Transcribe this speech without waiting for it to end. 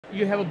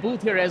you have a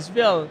booth here as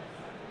well.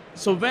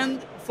 So when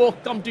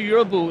folk come to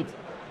your booth,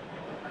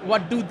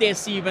 what do they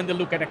see when they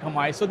look at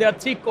Akamai? So there are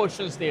three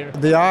questions there.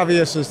 The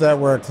obvious is that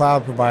we're a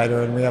cloud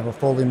provider and we have a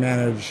fully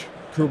managed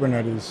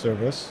Kubernetes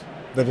service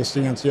that is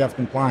CNCF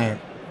compliant.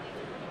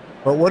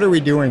 But what are we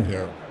doing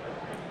here?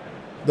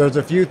 There's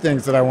a few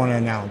things that I want to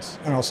announce,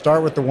 and I'll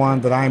start with the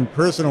one that I'm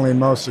personally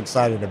most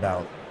excited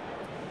about.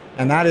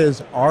 And that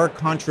is our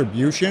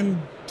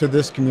contribution to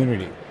this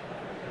community.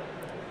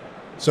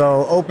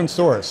 So open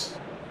source.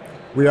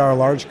 We are a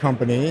large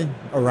company,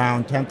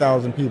 around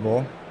 10,000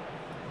 people,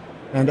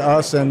 and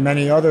us and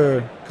many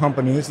other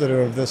companies that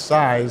are of this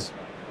size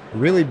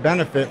really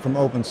benefit from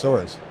open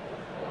source.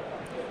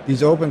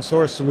 These open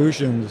source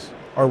solutions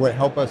are what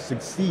help us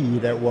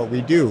succeed at what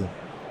we do.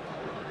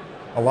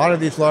 A lot of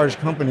these large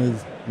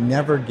companies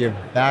never give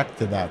back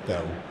to that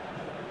though.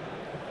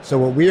 So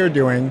what we are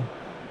doing,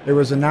 it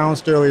was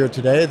announced earlier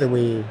today that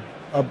we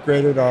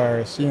upgraded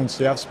our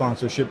CNCF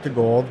sponsorship to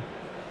gold.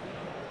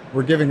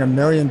 We're giving $1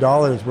 million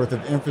worth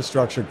of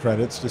infrastructure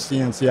credits to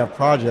CNCF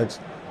projects,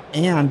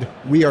 and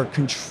we are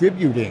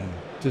contributing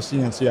to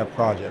CNCF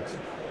projects.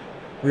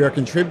 We are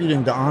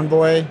contributing to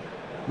Envoy,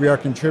 we are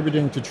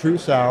contributing to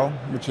TrueSal,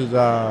 which is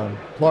a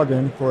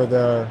plugin for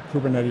the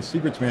Kubernetes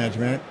secrets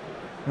management,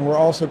 and we're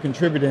also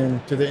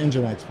contributing to the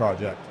Nginx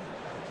project.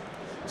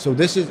 So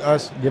this is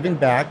us giving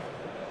back.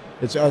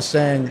 It's us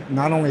saying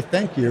not only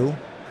thank you,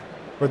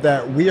 but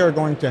that we are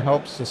going to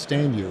help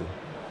sustain you.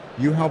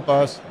 You help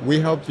us,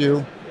 we helped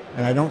you,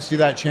 and I don't see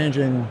that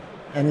changing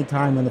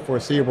anytime in the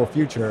foreseeable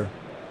future.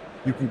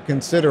 You can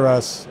consider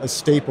us a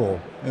staple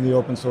in the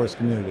open source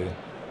community.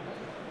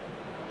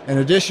 In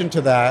addition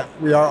to that,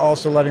 we are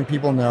also letting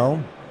people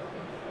know,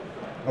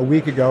 a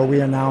week ago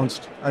we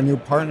announced a new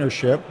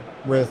partnership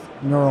with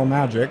Neural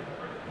Magic.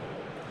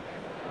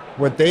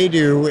 What they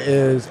do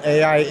is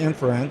AI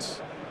inference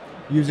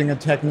using a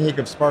technique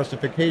of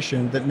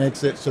sparsification that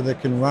makes it so that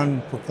it can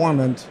run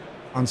performant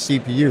on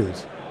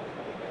CPUs.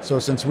 So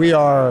since we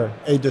are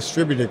a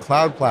distributed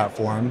cloud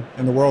platform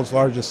and the world's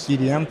largest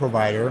CDN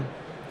provider,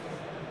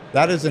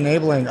 that is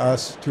enabling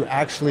us to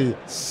actually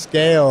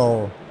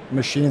scale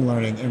machine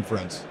learning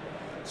inference.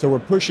 So we're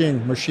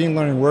pushing machine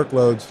learning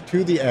workloads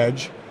to the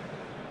edge,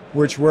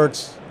 which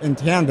works in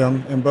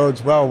tandem and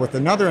bodes well with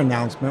another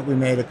announcement we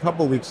made a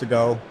couple weeks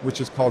ago, which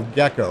is called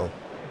Gecko,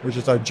 which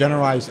is our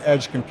generalized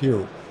edge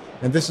compute.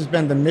 And this has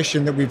been the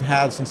mission that we've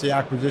had since the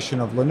acquisition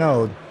of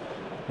Linode,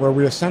 where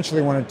we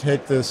essentially want to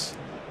take this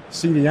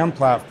CDN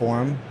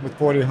platform with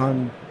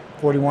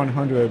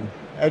 4,100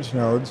 edge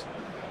nodes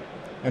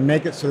and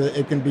make it so that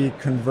it can be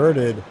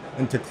converted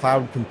into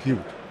cloud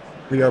compute.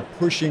 We are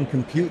pushing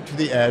compute to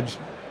the edge,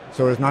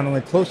 so it's not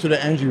only closer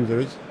to end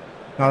users,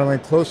 not only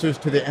closer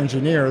to the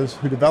engineers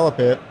who develop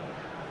it,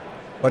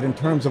 but in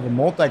terms of a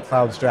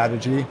multi-cloud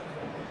strategy,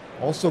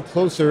 also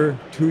closer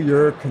to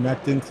your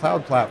connecting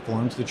cloud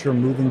platforms that you're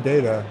moving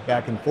data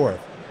back and forth.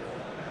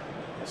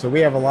 So we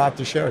have a lot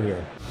to share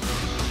here.